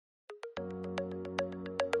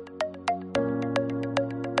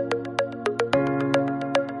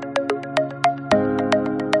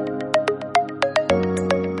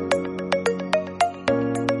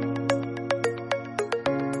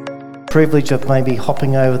privilege of maybe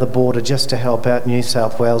hopping over the border just to help out New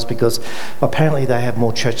South Wales, because apparently they have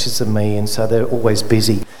more churches than me, and so they're always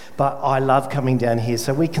busy. But I love coming down here,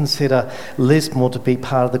 so we consider Lismore to be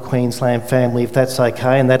part of the Queensland family, if that's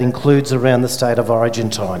okay, and that includes around the state of origin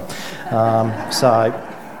time. So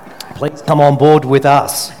please come on board with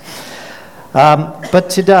us. But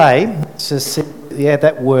today,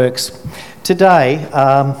 that works. Today,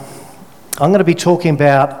 I'm going to be talking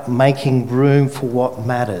about making room for what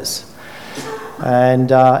matters. And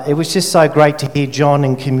it was just so great to hear John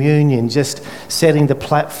in communion just setting the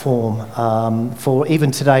platform for even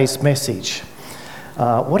today's message.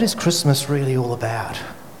 What is Christmas really all about?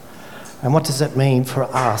 And what does it mean for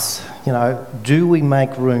us? You know, do we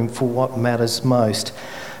make room for what matters most?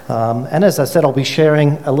 And as I said, I'll be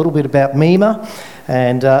sharing a little bit about Mima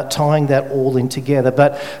and tying that all in together.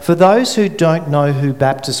 But for those who don't know who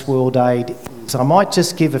Baptist World Aid is, I might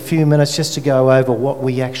just give a few minutes just to go over what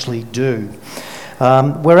we actually do.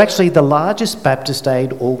 We're actually the largest Baptist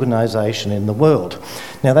aid organisation in the world.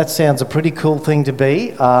 Now that sounds a pretty cool thing to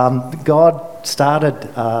be. God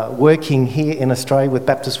started working here in Australia with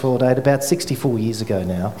Baptist World Aid about 64 years ago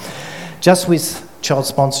now, just with child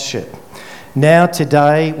sponsorship. Now,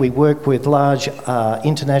 today, we work with large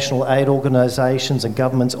international aid organisations and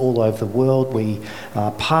governments all over the world. We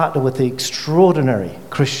partner with the extraordinary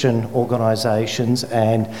Christian organisations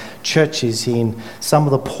and churches in some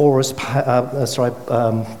of the poorest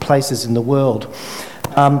places in the world.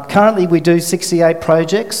 Currently, we do 68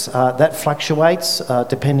 projects. That fluctuates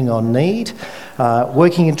depending on need.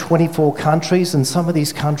 Working in 24 countries, and some of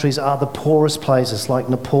these countries are the poorest places, like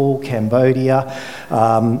Nepal, Cambodia,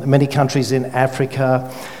 many countries in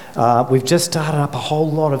Africa. We've just started up a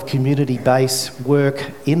whole lot of community-based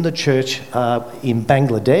work in the church in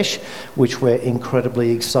Bangladesh, which we're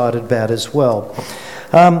incredibly excited about as well.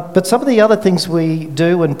 But some of the other things we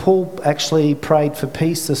do, and Paul actually prayed for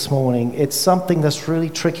peace this morning, it's something that's really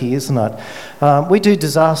tricky, isn't it? We do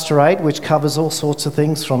disaster aid, which covers all sorts of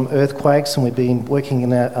things from earthquakes, and we've been working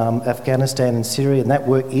in Afghanistan and Syria, and that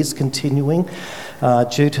work is continuing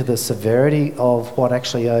due to the severity of what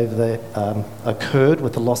actually over there occurred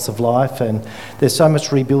with the loss of life, and there's so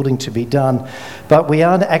much rebuilding to be done. But we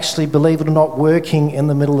aren't actually, believe it or not, working in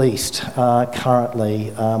the Middle East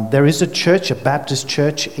currently. There is a church, a Baptist church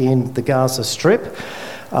in the Gaza Strip.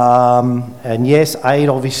 And yes, aid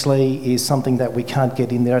obviously is something that we can't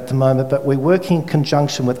get in there at the moment, but we're working in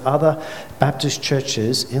conjunction with other Baptist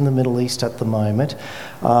churches in the Middle East at the moment.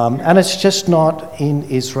 And it's just not in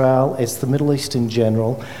Israel, it's the Middle East in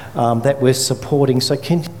general that we're supporting. So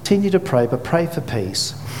continue to pray, but pray for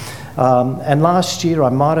peace. And last year I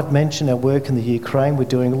might have mentioned our work in the Ukraine. We're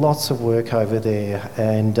doing lots of work over there,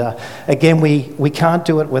 and again we can't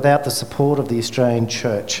do it without the support of the Australian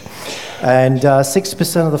Church. And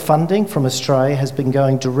 6% of the funding from Australia has been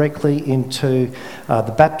going directly into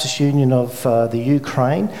the Baptist Union of the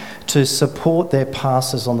Ukraine to support their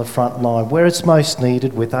pastors on the front line where it's most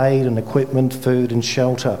needed, with aid and equipment, food and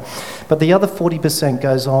shelter. But the other 40%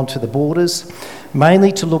 goes on to the borders,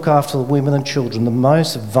 mainly to look after the women and children, the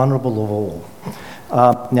most vulnerable of all.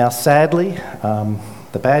 Now, sadly,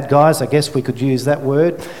 the bad guys, I guess we could use that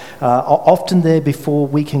word, are often there before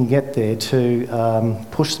we can get there to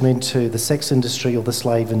push them into the sex industry or the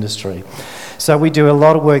slave industry. So we do a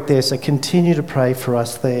lot of work there, so continue to pray for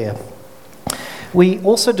us there. We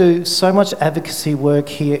also do so much advocacy work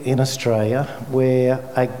here in Australia where,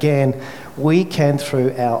 again, we can,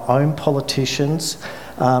 through our own politicians,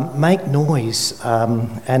 make noise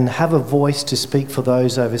and have a voice to speak for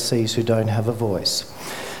those overseas who don't have a voice.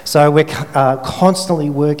 So we're constantly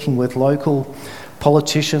working with local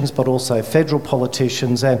politicians, but also federal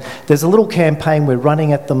politicians, and there's a little campaign we're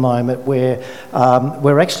running at the moment where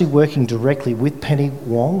we're actually working directly with Penny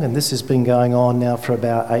Wong, and this has been going on now for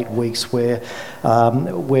about 8 weeks, where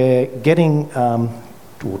we're getting,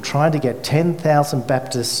 trying to get 10,000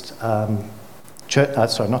 Baptist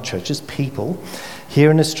people here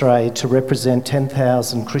in Australia to represent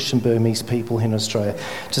 10,000 Christian Burmese people in Australia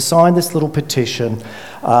to sign this little petition,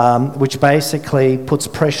 which basically puts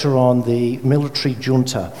pressure on the military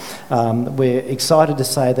junta. We're excited to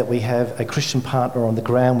say that we have a Christian partner on the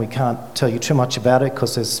ground. We can't tell you too much about it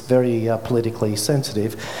because it's very politically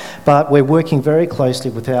sensitive, but we're working very closely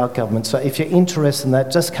with our government. So if you're interested in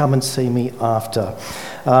that, just come and see me after.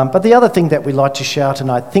 But the other thing that we like to shout, and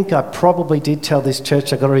I think I probably did tell this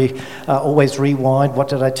church, I've got to always rewind, what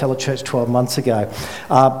did I tell a church 12 months ago?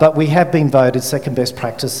 But we have been voted second best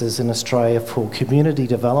practices in Australia for community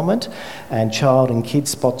development and child and kid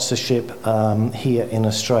sponsorship here in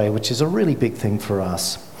Australia, which is a really big thing for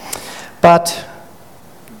us. But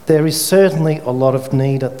there is certainly a lot of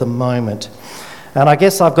need at the moment. And I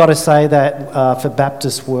guess I've got to say that for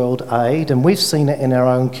Baptist World Aid, and we've seen it in our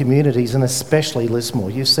own communities, and especially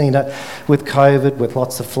Lismore. You've seen it with COVID, with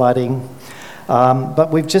lots of flooding,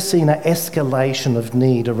 but we've just seen an escalation of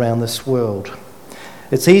need around this world.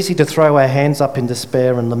 It's easy to throw our hands up in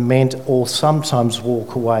despair and lament, or sometimes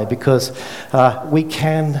walk away, because we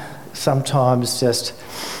can sometimes just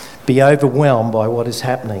be overwhelmed by what is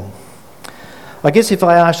happening. I guess if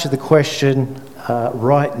I ask you the question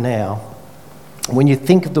right now, when you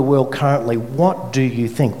think of the world currently, what do you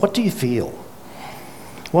think? What do you feel?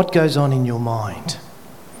 What goes on in your mind?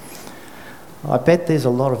 I bet there's a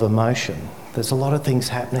lot of emotion. There's a lot of things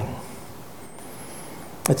happening.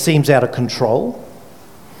 It seems out of control.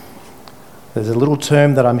 There's a little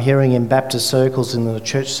term that I'm hearing in Baptist circles, in the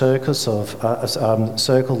church circles,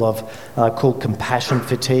 called compassion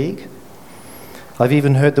fatigue. I've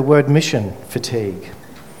even heard the word mission fatigue,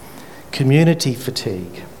 community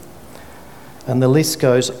fatigue. And the list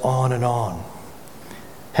goes on and on.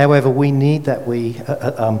 However, we know that we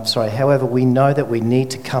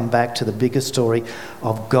need to come back to the bigger story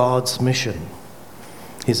of God's mission,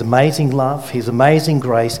 His amazing love, His amazing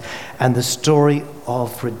grace, and the story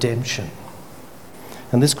of redemption.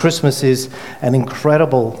 And this Christmas is an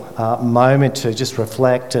incredible moment to just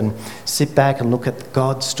reflect and sit back and look at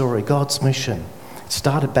God's story, God's mission. It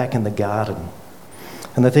started back in the garden.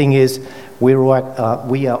 And the thing is, we are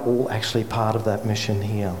all actually part of that mission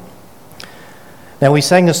here. Now, we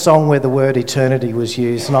sang a song where the word eternity was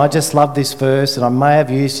used, and I just love this verse, and I may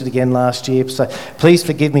have used it again last year, so please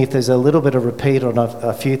forgive me if there's a little bit of repeat on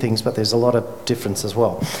a few things, but there's a lot of difference as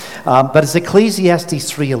well. But it's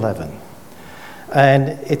Ecclesiastes 3:11, and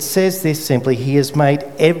it says this simply: He has made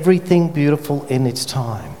everything beautiful in its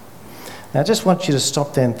time. Now, I just want you to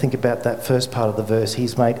stop there and think about that first part of the verse.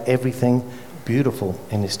 He's made everything beautiful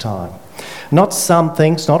in His time. Not some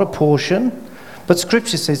things, not a portion, but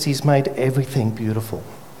Scripture says He's made everything beautiful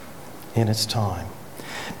in its time.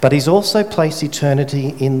 But He's also placed eternity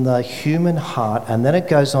in the human heart, and then it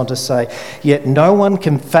goes on to say, yet no one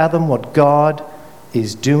can fathom what God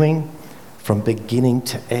is doing from beginning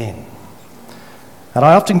to end. And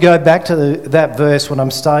I often go back to that verse when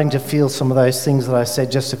I'm starting to feel some of those things that I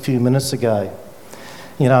said just a few minutes ago.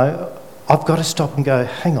 You know, I've got to stop and go,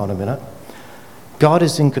 hang on a minute. God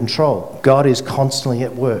is in control. God is constantly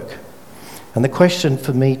at work. And the question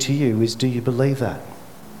for me to you is, do you believe that?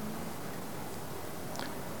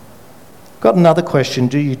 Got another question,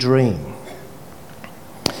 do you dream?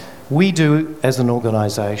 We do as an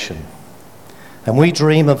organisation. And we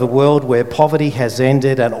dream of a world where poverty has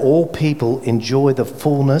ended and all people enjoy the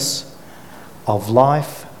fullness of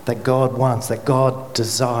life that God wants, that God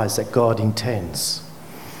desires, that God intends.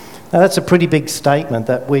 Now, that's a pretty big statement,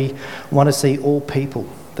 that we want to see all people,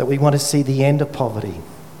 that we want to see the end of poverty.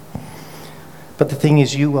 But the thing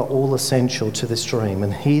is, you are all essential to this dream,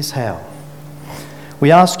 and here's how. We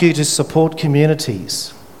ask you to support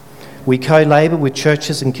communities. We co-labour with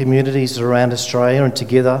churches and communities around Australia and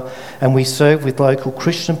together, and we serve with local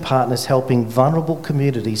Christian partners, helping vulnerable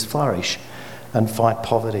communities flourish and fight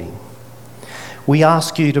poverty. We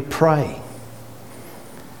ask you to pray.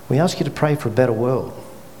 We ask you to pray for a better world.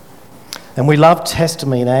 And we love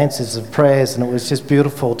testimony and answers of prayers, and it was just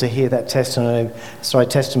beautiful to hear that testimony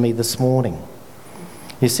this morning.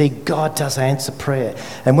 You see, God does answer prayer.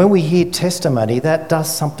 And when we hear testimony, that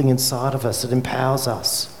does something inside of us. It empowers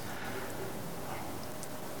us.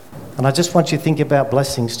 And I just want you to think about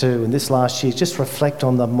blessings too. In this last year, just reflect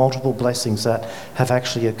on the multiple blessings that have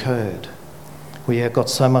actually occurred. We have got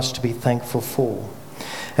so much to be thankful for.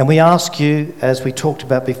 And we ask you, as we talked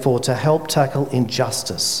about before, to help tackle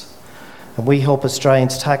injustice. And we help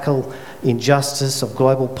Australians tackle injustice of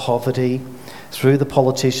global poverty through the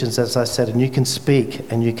politicians, as I said, and you can speak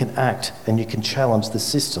and you can act and you can challenge the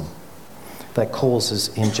system that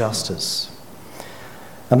causes injustice.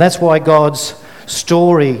 And that's why God's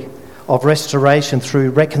story of restoration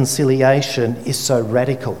through reconciliation is so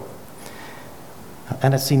radical.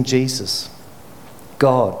 And it's in Jesus.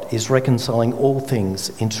 God is reconciling all things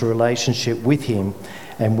into relationship with Him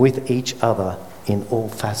and with each other in all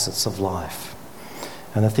facets of life.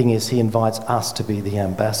 And the thing is, He invites us to be the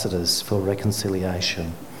ambassadors for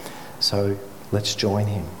reconciliation. So let's join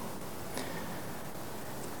Him.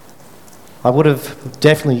 I would have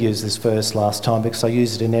definitely used this verse last time because I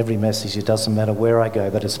use it in every message. It doesn't matter where I go,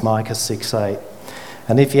 but it's Micah 6:8.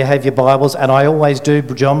 And if you have your Bibles, and I always do,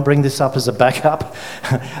 John, bring this up as a backup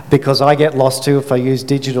because I get lost too if I use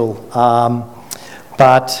digital.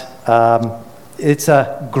 But it's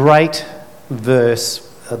a great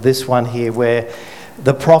verse, this one here, where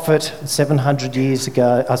The prophet 700 years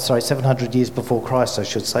before Christ, I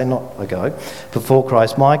should say, not ago, before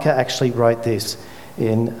Christ, Micah actually wrote this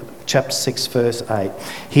in chapter 6, verse 8.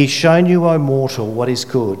 He's shown you, O mortal, what is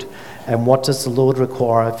good, and what does the Lord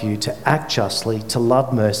require of you? To act justly, to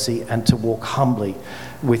love mercy, and to walk humbly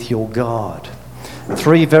with your God.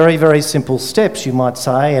 3 very, very simple steps, you might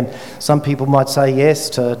say, and some people might say, yes,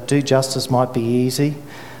 to do justice might be easy,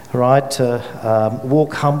 right? To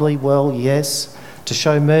walk humbly, well, yes. To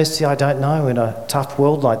show mercy, I don't know, in a tough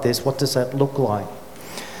world like this, what does that look like?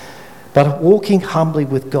 But walking humbly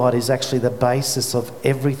with God is actually the basis of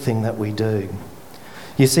everything that we do.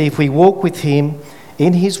 You see, if we walk with Him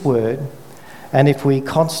in His Word, and if we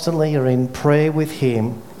constantly are in prayer with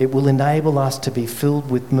Him, it will enable us to be filled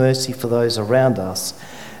with mercy for those around us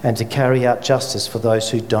and to carry out justice for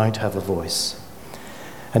those who don't have a voice.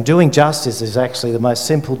 And doing justice is actually the most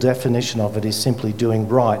simple definition of it is simply doing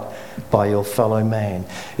right by your fellow man.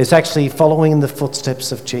 It's actually following in the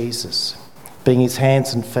footsteps of Jesus, being His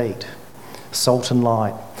hands and feet, salt and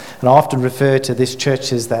light. And I often refer to this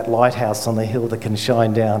church as that lighthouse on the hill that can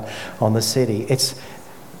shine down on the city.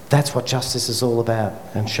 That's what justice is all about,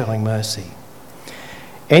 and showing mercy.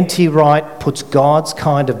 N.T. Wright puts God's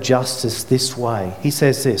kind of justice this way. He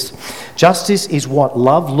says this: justice is what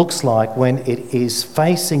love looks like when it is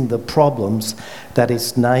facing the problems that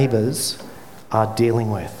its neighbours are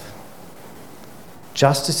dealing with.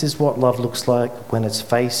 Justice is what love looks like when it's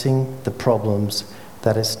facing the problems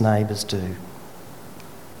that its neighbours do.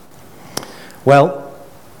 Well,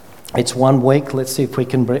 it's 1 week. Let's see if we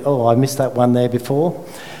can... I missed that one there before.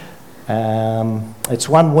 It's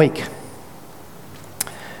 1 week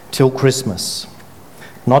till Christmas.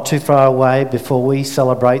 Not too far away before we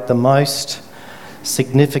celebrate the most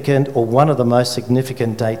significant, or one of the most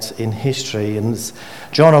significant dates in history. And as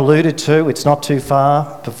John alluded to, it's not too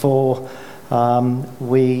far before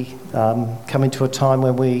we come into a time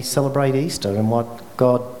when we celebrate Easter and what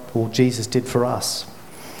God or Jesus did for us.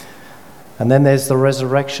 And then there's the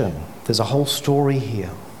resurrection. There's a whole story here.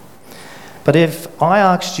 But if I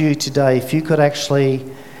asked you today if you could actually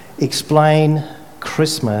explain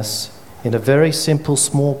Christmas in a very simple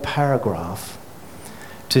small paragraph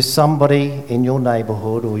to somebody in your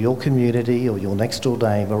neighbourhood or your community or your next door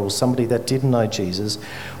neighbour or somebody that didn't know Jesus,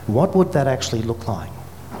 what would that actually look like?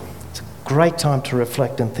 It's a great time to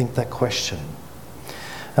reflect and think that question.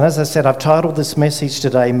 And as I said, I've titled this message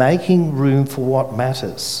today, Making Room for What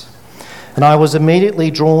Matters. And I was immediately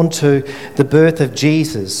drawn to the birth of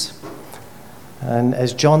Jesus. And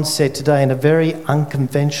as John said today, in a very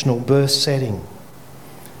unconventional birth setting.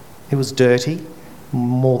 It was dirty,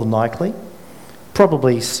 more than likely,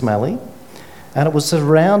 probably smelly, and it was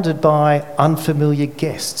surrounded by unfamiliar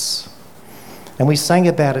guests. And we sang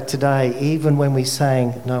about it today, even when we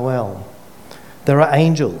sang Noel. There are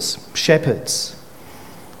angels, shepherds,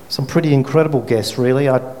 some pretty incredible guests, really.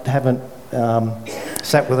 I haven't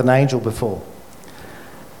sat with an angel before,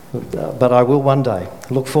 but I will one day.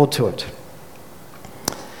 I look forward to it.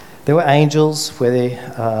 There were angels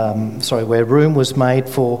where room was made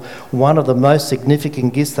for one of the most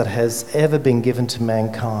significant gifts that has ever been given to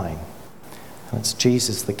mankind. And it's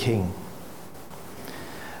Jesus the King.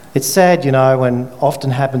 It's sad, when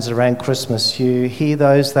often happens around Christmas, you hear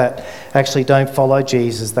those that actually don't follow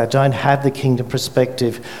Jesus, that don't have the kingdom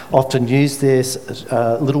perspective, often use this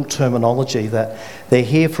little terminology that they're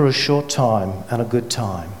here for a short time and a good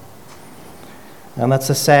time. And that's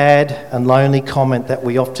a sad and lonely comment that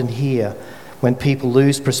we often hear when people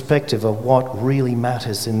lose perspective of what really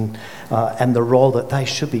matters and the role that they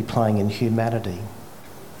should be playing in humanity.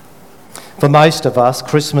 For most of us,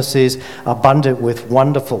 Christmas is abundant with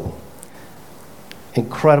wonderful,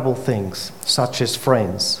 incredible things such as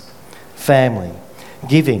friends, family,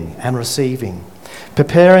 giving and receiving,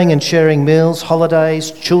 preparing and sharing meals, holidays,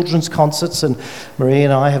 children's concerts, and Marie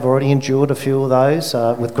and I have already endured a few of those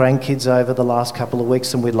with grandkids over the last couple of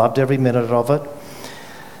weeks, and we loved every minute of it.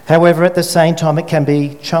 However, at the same time, it can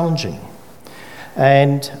be challenging.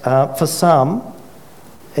 And for some,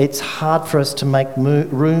 it's hard for us to make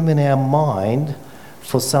room in our mind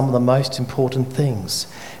for some of the most important things,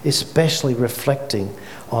 especially reflecting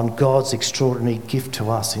on God's extraordinary gift to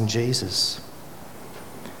us in Jesus.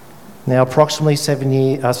 Now, approximately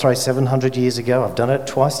 700 years ago, I've done it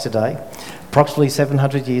twice today, approximately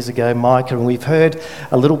 700 years ago, Micah, and we've heard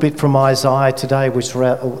a little bit from Isaiah today, which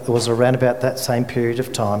was around about that same period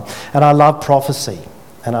of time. And I love prophecy,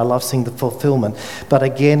 and I love seeing the fulfillment. But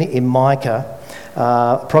again, in Micah,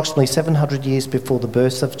 approximately 700 years before the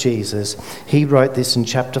birth of Jesus, he wrote this in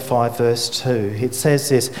chapter 5, verse 2. It says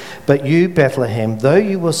this, "But you, Bethlehem, though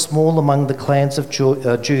you were small among the clans of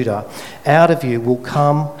Judah, out of you will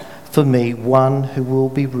come for me one who will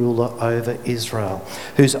be ruler over Israel,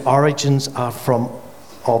 whose origins are from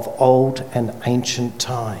of old and ancient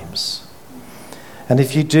times." And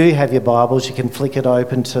if you do have your Bibles, you can flick it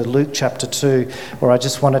open to Luke chapter 2, where I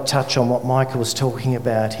just want to touch on what Micah was talking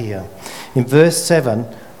about here. In verse 7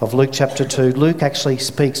 of Luke chapter 2, Luke actually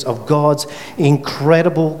speaks of God's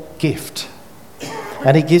incredible gift.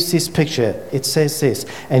 And he gives this picture. It says this,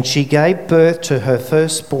 "And she gave birth to her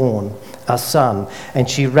firstborn, a son, and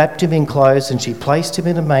she wrapped him in clothes and she placed him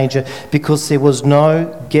in a manger because there was no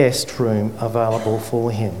guest room available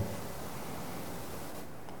for him."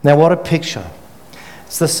 Now what a picture.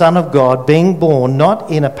 It's the Son of God being born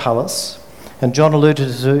not in a palace, and John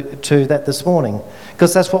alluded to that this morning,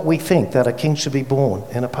 because that's what we think, that a king should be born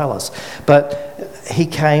in a palace. But he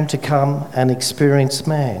came to come and experience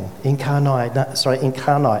man, incarnate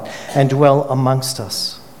and dwell amongst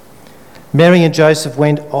us. Mary and Joseph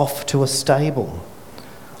went off to a stable,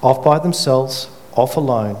 off by themselves, off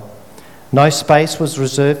alone. No space was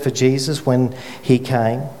reserved for Jesus when he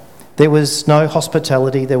came. There was no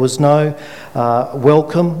hospitality, there was no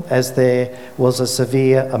welcome, as there was a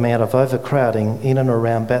severe amount of overcrowding in and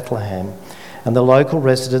around Bethlehem. And the local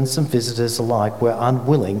residents and visitors alike were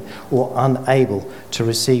unwilling or unable to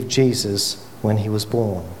receive Jesus when he was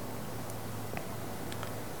born.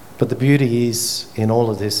 But the beauty is, in all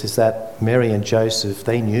of this, is that Mary and Joseph,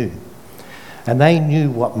 they knew. And they knew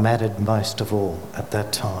what mattered most of all at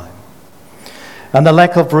that time. And the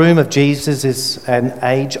lack of room of Jesus is an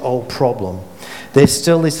age-old problem. There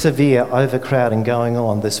still is severe overcrowding going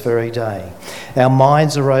on this very day. Our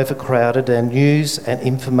minds are overcrowded, and news and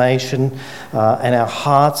information, and our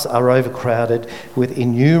hearts are overcrowded with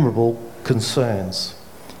innumerable concerns.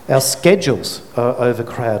 Our schedules are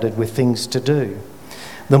overcrowded with things to do.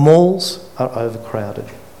 The malls are overcrowded,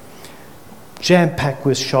 jam-packed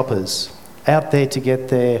with shoppers out there to get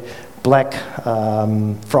their Black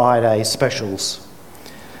Friday specials.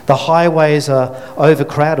 The highways are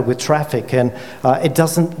overcrowded with traffic, and it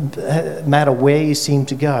doesn't matter where you seem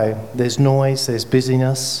to go. There's noise, there's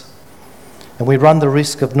busyness, and we run the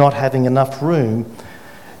risk of not having enough room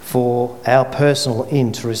for our personal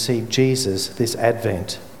inn to receive Jesus this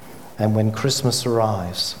Advent and when Christmas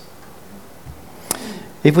arrives.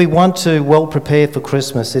 If we want to well prepare for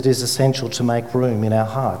Christmas, it is essential to make room in our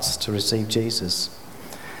hearts to receive Jesus.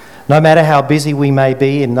 No matter how busy we may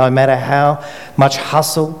be, and no matter how much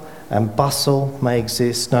hustle and bustle may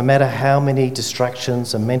exist, no matter how many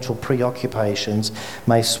distractions and mental preoccupations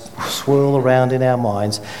may swirl around in our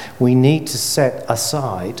minds, we need to set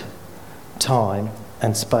aside time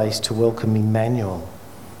and space to welcome Emmanuel,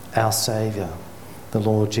 our Saviour, the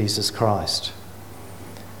Lord Jesus Christ.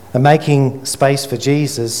 And making space for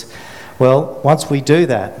Jesus, well, once we do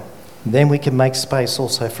that, then we can make space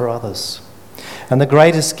also for others. And the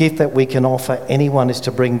greatest gift that we can offer anyone is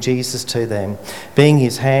to bring Jesus to them, being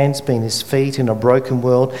his hands, being his feet in a broken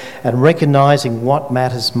world, and recognising what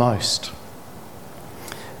matters most.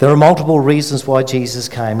 There are multiple reasons why Jesus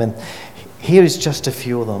came, and here is just a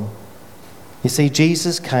few of them. You see,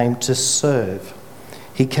 Jesus came to serve.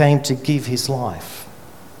 He came to give his life.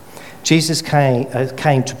 Jesus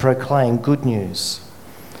came to proclaim good news.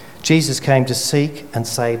 Jesus came to seek and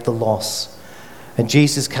save the lost. And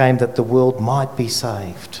Jesus came that the world might be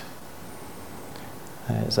saved.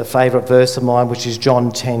 There's a favourite verse of mine, which is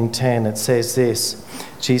John 10:10. It says this.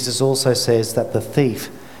 Jesus also says that the thief,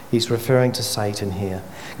 he's referring to Satan here,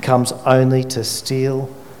 comes only to steal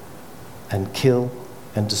and kill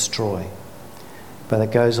and destroy. But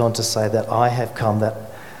it goes on to say that I have come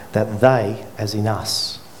that they, as in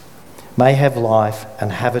us, may have life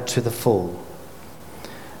and have it to the full.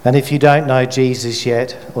 And if you don't know Jesus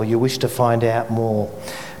yet, or you wish to find out more,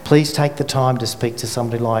 please take the time to speak to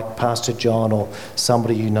somebody like Pastor John or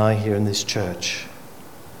somebody you know here in this church.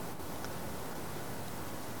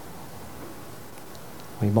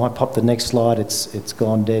 We might pop the next slide. It's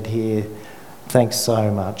gone dead here. Thanks so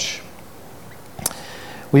much.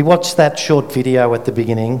 We watched that short video at the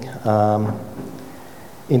beginning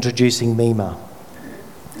introducing Mima.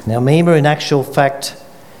 Now, Mima in actual fact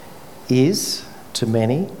is, to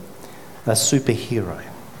many, a superhero.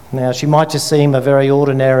 Now, she might just seem a very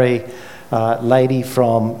ordinary lady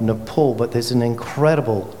from Nepal, but there's an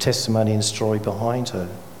incredible testimony and story behind her.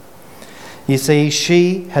 You see,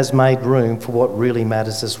 she has made room for what really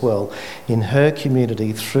matters as well in her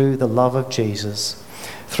community through the love of Jesus,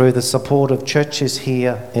 through the support of churches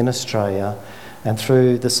here in Australia, and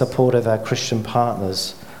through the support of our Christian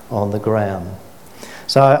partners on the ground.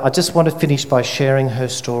 So I just want to finish by sharing her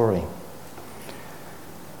story.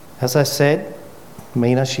 As I said,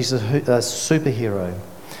 Mina, she's a superhero,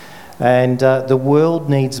 and the world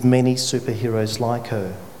needs many superheroes like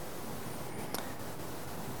her.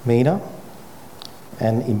 Mina,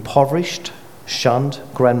 an impoverished, shunned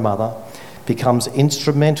grandmother, becomes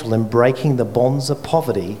instrumental in breaking the bonds of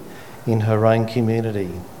poverty in her own community.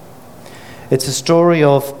 It's a story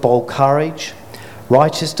of bold courage,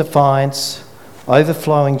 righteous defiance,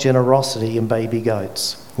 overflowing generosity and baby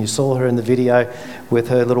goats. You saw her in the video with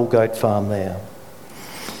her little goat farm there.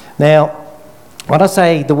 Now, when I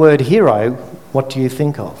say the word hero, what do you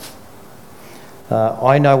think of?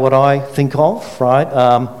 I know what I think of,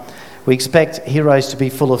 right? We expect heroes to be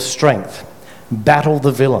full of strength, battle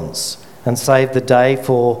the villains, and save the day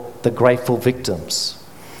for the grateful victims.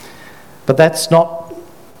 But that's not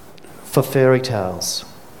for fairy tales.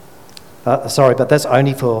 But that's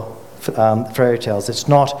only for fairy tales. It's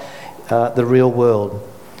not the real world.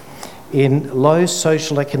 In low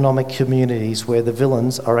socioeconomic communities where the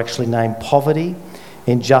villains are actually named poverty,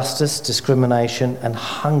 injustice, discrimination and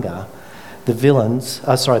hunger, the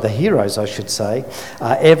heroes, I should say,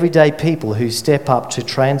 are everyday people who step up to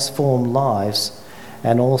transform lives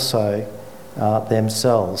and also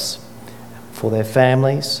themselves, for their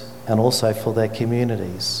families and also for their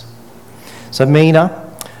communities. So Mina,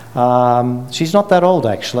 she's not that old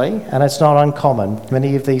actually, and it's not uncommon.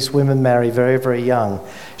 Many of these women marry very, very young.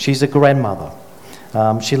 She's a grandmother.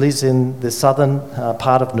 She lives in the southern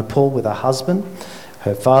part of Nepal with her husband,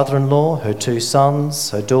 her father-in-law, her two sons,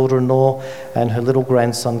 her daughter-in-law, and her little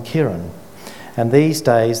grandson Kiran. And these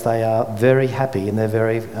days they are very happy and they're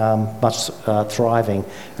very much thriving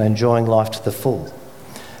and enjoying life to the full.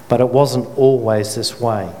 But it wasn't always this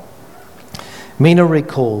way. Mina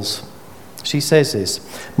recalls, she says this,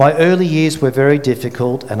 "My early years were very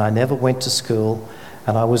difficult and I never went to school,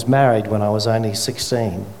 and I was married when I was only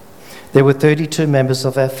 16. There were 32 members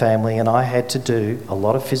of our family and I had to do a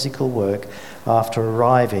lot of physical work after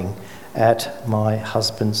arriving at my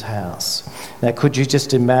husband's house." Now, could you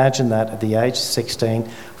just imagine that at the age of 16,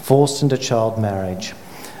 forced into child marriage?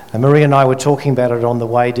 And Maria and I were talking about it on the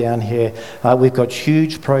way down here. We've got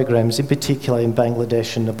huge programs, in particular in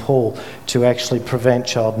Bangladesh and Nepal, to actually prevent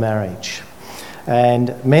child marriage.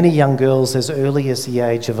 And many young girls as early as the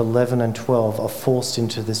age of 11 and 12 are forced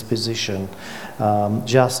into this position,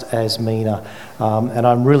 just as Mina. And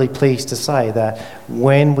I'm really pleased to say that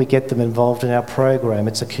when we get them involved in our program,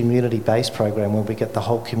 it's a community-based program where we get the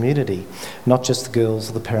whole community, not just the girls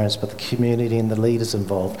or the parents, but the community and the leaders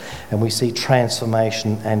involved. And we see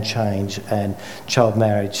transformation and change, and child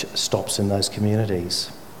marriage stops in those communities.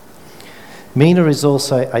 Mina is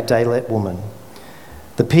also a Dalit woman.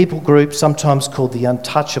 The people group sometimes called the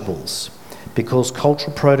untouchables, because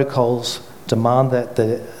cultural protocols demand that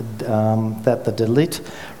the Dalit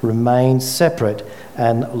remain separate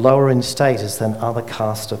and lower in status than other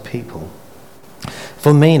caste of people.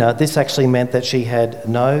 For Mina, this actually meant that she had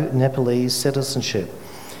no Nepalese citizenship.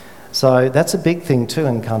 So that's a big thing too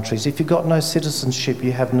in countries. If you've got no citizenship,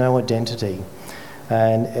 you have no identity.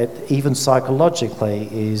 And it, even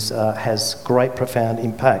psychologically, has great profound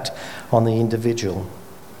impact on the individual.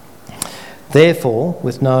 Therefore,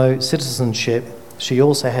 with no citizenship, she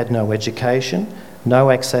also had no education,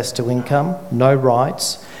 no access to income, no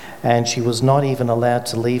rights, and she was not even allowed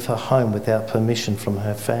to leave her home without permission from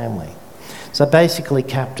her family. So basically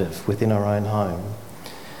captive within her own home.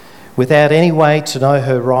 Without any way to know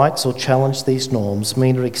her rights or challenge these norms,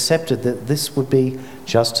 Mina accepted that this would be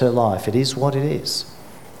just her life. It is what it is.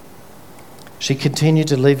 She continued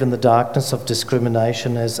to live in the darkness of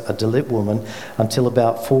discrimination as a Dalit woman until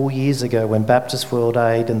about 4 years ago, when Baptist World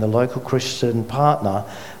Aid and the local Christian partner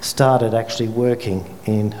started actually working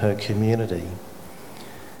in her community.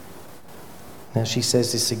 Now she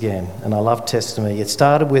says this again, and I love testimony. It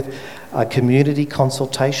started with a community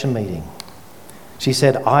consultation meeting. She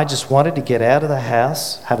said, "I just wanted to get out of the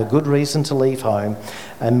house, have a good reason to leave home,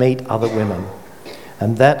 and meet other women."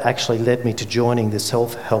 And that actually led me to joining this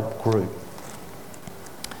self-help group.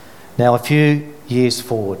 Now, a few years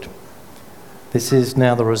forward, this is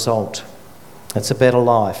now the result. It's a better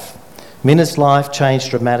life. Mina's life changed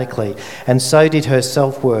dramatically, and so did her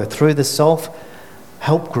self-worth. Through the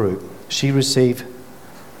self-help group, she received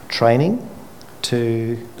training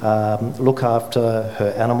to look after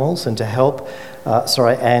her animals and to help,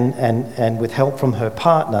 and with help from her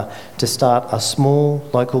partner, to start a small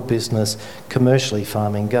local business commercially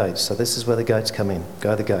farming goats. So this is where the goats come in.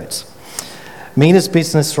 Go the goats. Mina's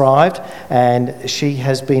business thrived, and she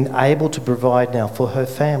has been able to provide now for her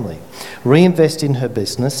family, reinvest in her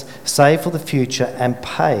business, save for the future, and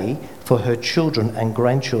pay for her children and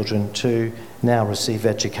grandchildren to now receive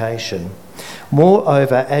education.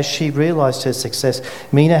 Moreover, as she realised her success,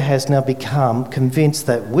 Mina has now become convinced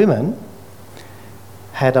that women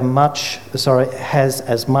has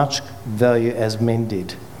as much value as men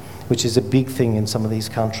did, which is a big thing in some of these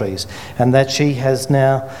countries, and that she has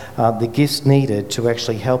now the gifts needed to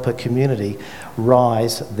actually help her community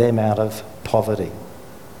rise them out of poverty.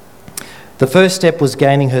 The first step was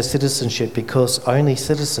gaining her citizenship, because only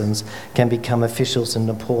citizens can become officials in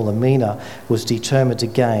Nepal, and Mina was determined to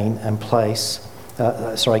gain a place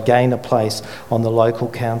on the local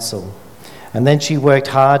council. And then she worked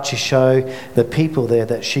hard to show the people there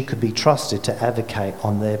that she could be trusted to advocate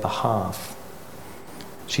on their behalf.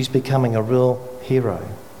 She's becoming a real hero.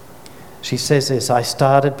 She says this: "I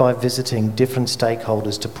started by visiting different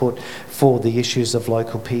stakeholders to put forward the issues of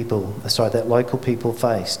that local people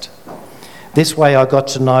faced. This way I got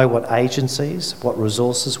to know what agencies, what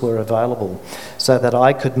resources were available, so that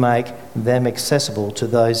I could make them accessible to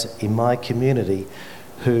those in my community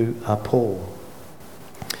who are poor."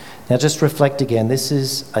 Now just reflect again. This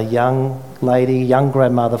is a young lady, young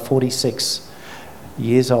grandmother, 46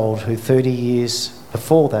 years old, who 30 years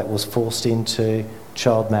before that was forced into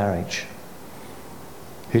child marriage,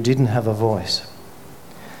 who didn't have a voice.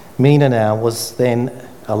 Mina now was then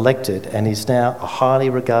elected and is now a highly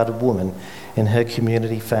regarded woman in her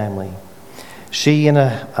community family. She and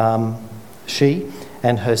her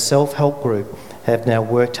self-help group have now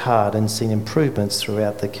worked hard and seen improvements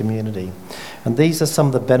throughout the community. And these are some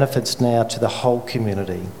of the benefits now to the whole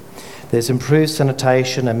community. There's improved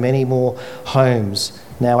sanitation, and many more homes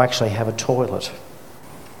now actually have a toilet.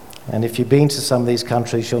 And if you've been to some of these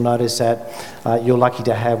countries, you'll notice that you're lucky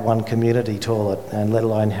to have one community toilet, and let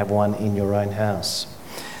alone have one in your own house.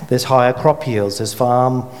 There's higher crop yields as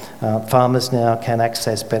farmers now can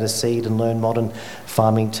access better seed and learn modern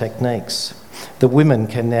farming techniques. The women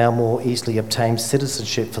can now more easily obtain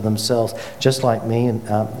citizenship for themselves, just like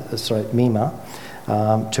Mima,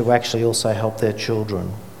 to actually also help their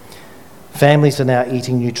children. Families are now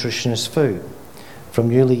eating nutritious food from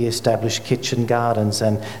newly established kitchen gardens,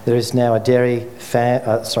 and there is now a dairy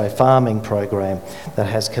farming program that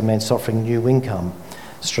has commenced, offering new income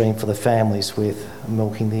stream for the families with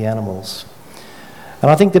milking the animals.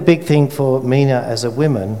 And I think the big thing for Mina as a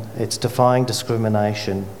woman, it's defying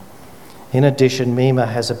discrimination. In addition, Mima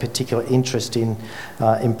has a particular interest in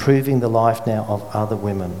improving the life now of other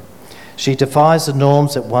women. She defies the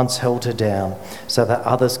norms that once held her down so that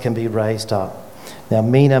others can be raised up. Now,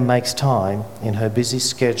 Mina makes time in her busy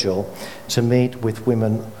schedule to meet with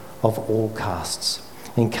women of all castes,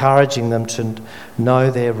 encouraging them to know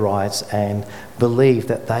their rights and believe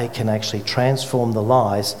that they can actually transform the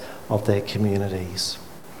lives of their communities.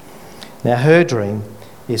 Now, her dream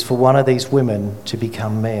is for one of these women to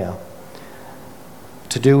become mayor,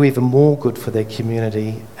 to do even more good for their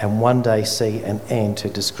community, and one day see an end to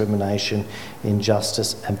discrimination,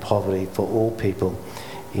 injustice and poverty for all people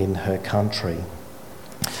in her country.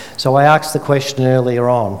 So I asked the question earlier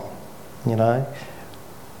on,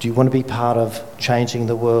 do you want to be part of changing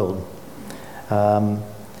the world?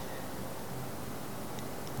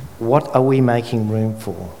 What are we making room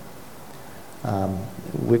for?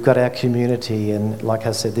 We've got our community, and like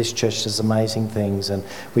I said, this church does amazing things, and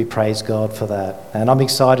we praise God for that. And I'm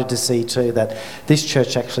excited to see too that this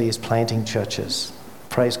church actually is planting churches.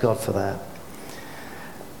 Praise God for that.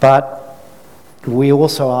 But we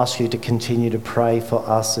also ask you to continue to pray for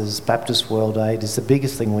us as Baptist World Aid. Is the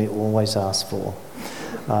biggest thing we always ask for.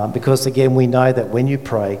 Because again, we know that when you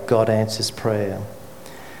pray, God answers prayer.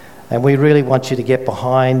 And we really want you to get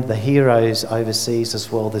behind the heroes overseas as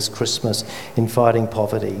well this Christmas in fighting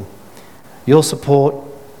poverty. Your support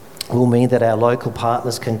will mean that our local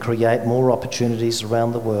partners can create more opportunities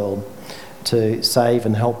around the world to save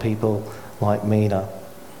and help people like Mina.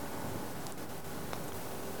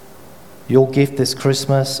 Your gift this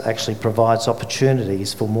Christmas actually provides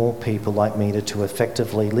opportunities for more people like Mina to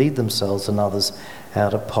effectively lead themselves and others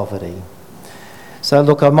out of poverty. So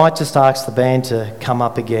look, I might just ask the band to come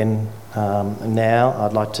up again now.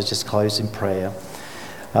 I'd like to just close in prayer.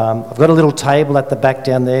 I've got a little table at the back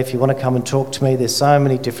down there if you want to come and talk to me. There's so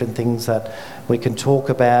many different things that we can talk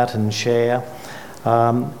about and share.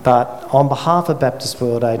 But on behalf of Baptist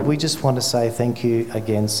World Aid, we just want to say thank you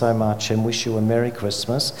again so much and wish you a Merry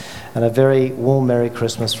Christmas, and a very warm Merry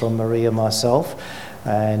Christmas from Maria and myself.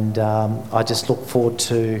 And I just look forward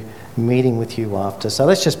to meeting with you after. So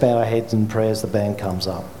let's just bow our heads in prayer as the band comes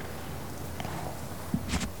up.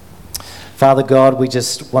 Father God, we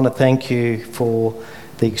just want to thank you for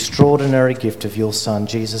the extraordinary gift of your Son,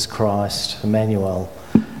 Jesus Christ, Emmanuel,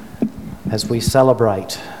 as we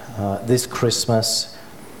celebrate this Christmas,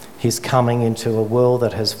 his coming into a world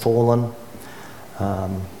that has fallen.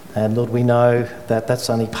 And Lord, we know that that's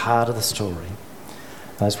only part of the story.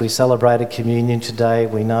 As we celebrated communion today,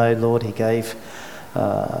 we know, Lord, he gave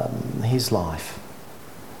his life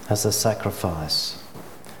as a sacrifice.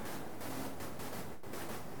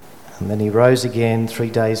 And then he rose again 3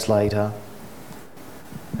 days later.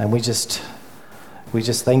 And we just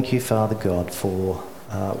thank you, Father God, for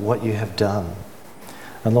what you have done.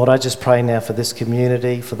 And Lord, I just pray now for this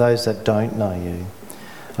community, for those that don't know you.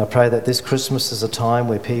 I pray that this Christmas is a time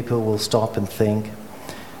where people will stop and think,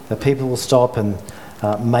 that people will stop and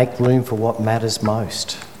make room for what matters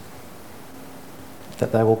most,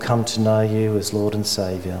 that they will come to know you as Lord and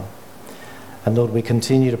Saviour. And Lord, we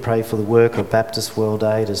continue to pray for the work of Baptist World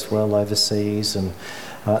Aid as well overseas, and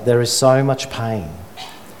there is so much pain.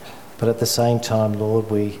 But at the same time,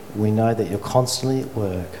 Lord, we know that you're constantly at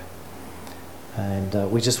work.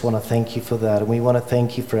 And we just want to thank you for that. And we want to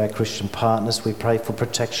thank you for our Christian partners. We pray for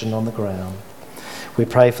protection on the ground. We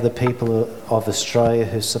pray for the people of Australia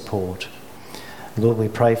who support. Lord, we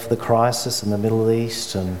pray for the crisis in the Middle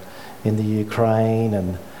East and in the Ukraine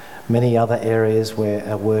and many other areas where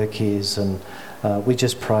our work is. And we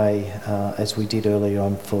just pray, as we did earlier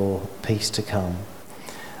on, for peace to come.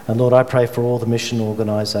 And Lord, I pray for all the mission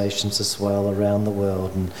organisations as well around the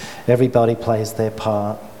world. And everybody plays their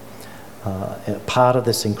part of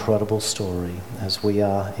this incredible story as we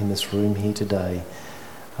are in this room here today.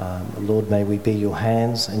 Lord, may we be your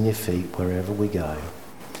hands and your feet wherever we go.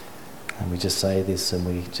 And we just say this, and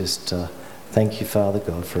we just thank you, Father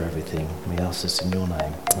God, for everything. We ask this in your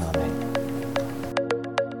name. Amen.